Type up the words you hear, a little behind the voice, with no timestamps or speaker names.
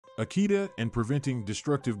Akita and preventing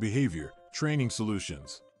destructive behavior, training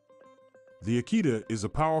solutions. The Akita is a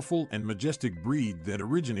powerful and majestic breed that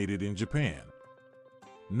originated in Japan.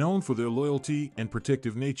 Known for their loyalty and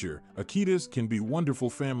protective nature, Akitas can be wonderful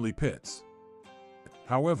family pets.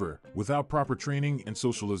 However, without proper training and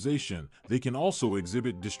socialization, they can also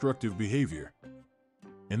exhibit destructive behavior.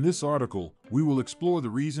 In this article, we will explore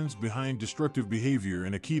the reasons behind destructive behavior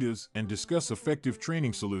in Akitas and discuss effective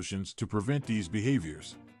training solutions to prevent these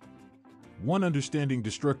behaviors. 1. Understanding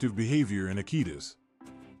destructive behavior in Akitas.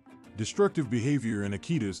 Destructive behavior in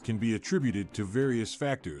Akitas can be attributed to various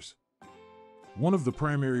factors. One of the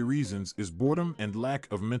primary reasons is boredom and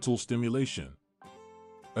lack of mental stimulation.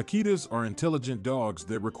 Akitas are intelligent dogs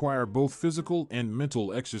that require both physical and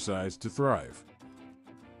mental exercise to thrive.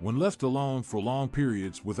 When left alone for long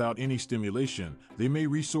periods without any stimulation, they may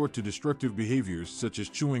resort to destructive behaviors such as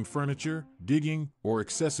chewing furniture, digging, or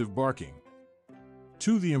excessive barking.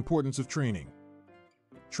 2. The importance of training.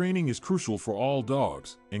 Training is crucial for all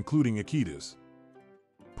dogs, including Akitas.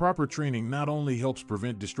 Proper training not only helps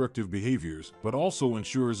prevent destructive behaviors, but also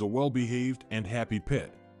ensures a well-behaved and happy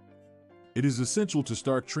pet. It is essential to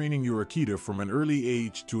start training your Akita from an early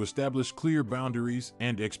age to establish clear boundaries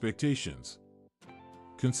and expectations.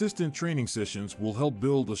 Consistent training sessions will help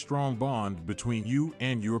build a strong bond between you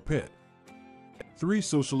and your pet. 3.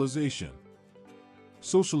 Socialization.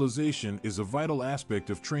 Socialization is a vital aspect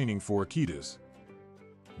of training for Akitas.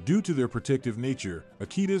 Due to their protective nature,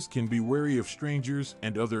 Akitas can be wary of strangers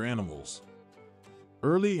and other animals.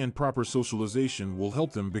 Early and proper socialization will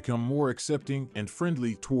help them become more accepting and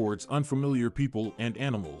friendly towards unfamiliar people and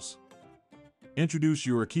animals. Introduce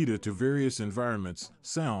your Akita to various environments,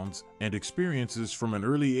 sounds, and experiences from an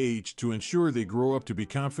early age to ensure they grow up to be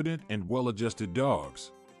confident and well-adjusted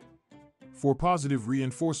dogs. 4. Positive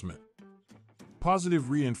reinforcement. Positive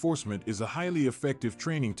reinforcement is a highly effective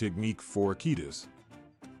training technique for Akitas.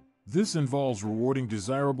 This involves rewarding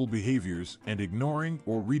desirable behaviors and ignoring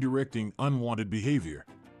or redirecting unwanted behavior.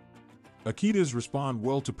 Akitas respond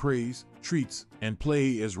well to praise, treats, and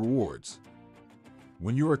play as rewards.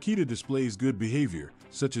 When your Akita displays good behavior,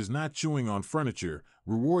 such as not chewing on furniture,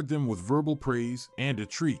 reward them with verbal praise and a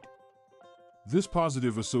treat. This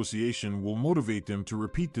positive association will motivate them to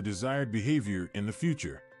repeat the desired behavior in the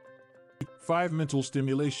future. 5. Mental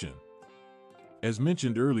stimulation. As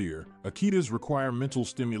mentioned earlier, Akitas require mental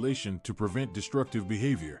stimulation to prevent destructive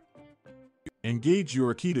behavior. Engage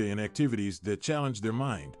your Akita in activities that challenge their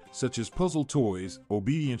mind, such as puzzle toys,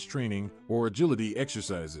 obedience training, or agility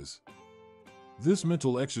exercises. This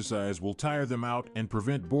mental exercise will tire them out and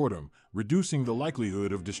prevent boredom, reducing the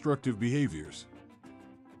likelihood of destructive behaviors.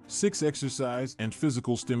 6. Exercise and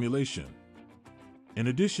physical stimulation. In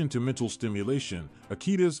addition to mental stimulation,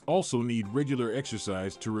 Akitas also need regular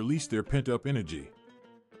exercise to release their pent-up energy.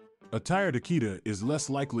 A tired Akita is less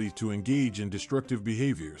likely to engage in destructive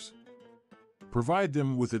behaviors. Provide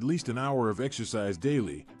them with at least an hour of exercise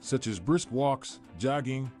daily, such as brisk walks,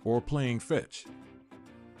 jogging, or playing fetch.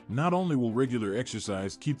 Not only will regular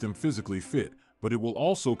exercise keep them physically fit, but it will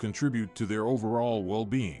also contribute to their overall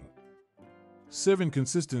well-being. 7.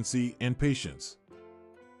 Consistency and patience.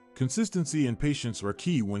 Consistency and patience are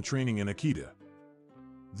key when training an Akita.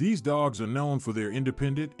 These dogs are known for their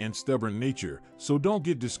independent and stubborn nature, so don't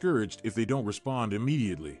get discouraged if they don't respond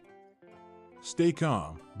immediately. Stay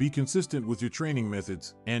calm, be consistent with your training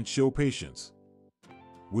methods, and show patience.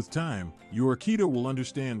 With time, your Akita will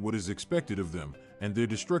understand what is expected of them, and their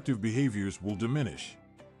destructive behaviors will diminish.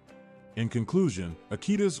 In conclusion,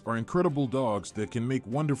 Akitas are incredible dogs that can make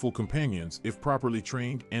wonderful companions if properly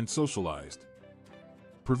trained and socialized.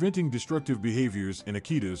 Preventing destructive behaviors in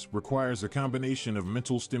Akitas requires a combination of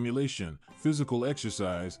mental stimulation, physical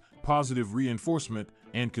exercise, positive reinforcement,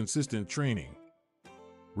 and consistent training.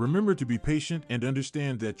 Remember to be patient and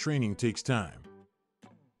understand that training takes time.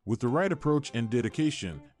 With the right approach and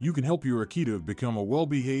dedication, you can help your Akita become a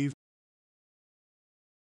well-behaved